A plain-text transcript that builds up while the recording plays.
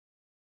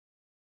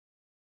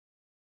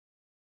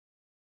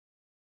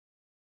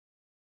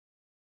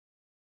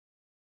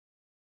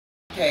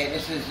Okay,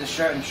 this is the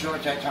shirt and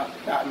shorts I talked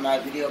about in my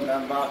video of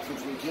unboxing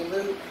from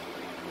Temu.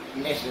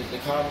 And this is the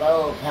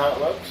combo of how it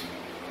looks.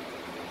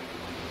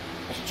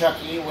 It's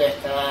Chucky with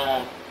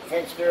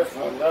Finster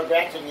from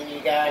Rugrats, and then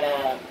you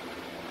got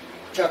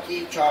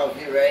Chucky, Charles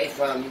Lee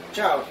from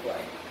Child's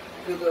Play.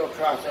 Good little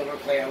crossover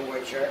play on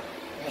word shirt.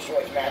 And the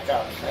shorts match,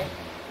 obviously.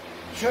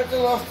 The shorts are a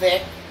little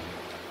thick.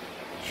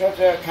 Shorts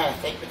are kind of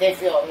thick, but they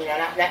feel, you know,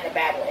 not in a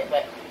bad way,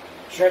 but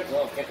shirt's a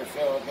little thicker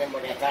feel than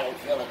what I thought it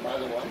would feel like my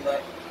other one,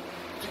 but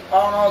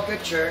all in all,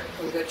 good shirt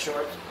and good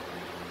shorts.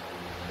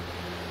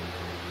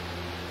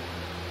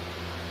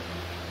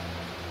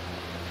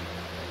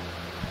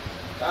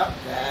 Oh,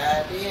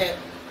 that'd be it.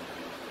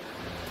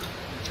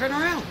 Turn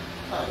around.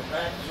 Oh, the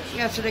back is just...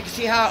 Yeah, so they can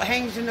see how it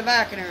hangs in the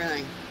back and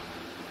everything.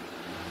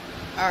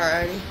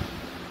 Alrighty.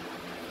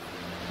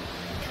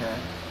 Okay.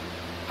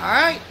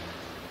 Alright.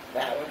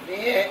 That would be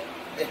it.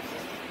 This is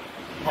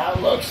how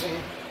it looks in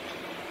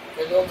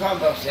the little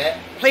combo set.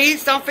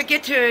 Please don't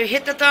forget to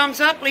hit the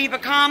thumbs up, leave a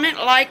comment,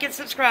 like, and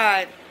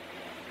subscribe.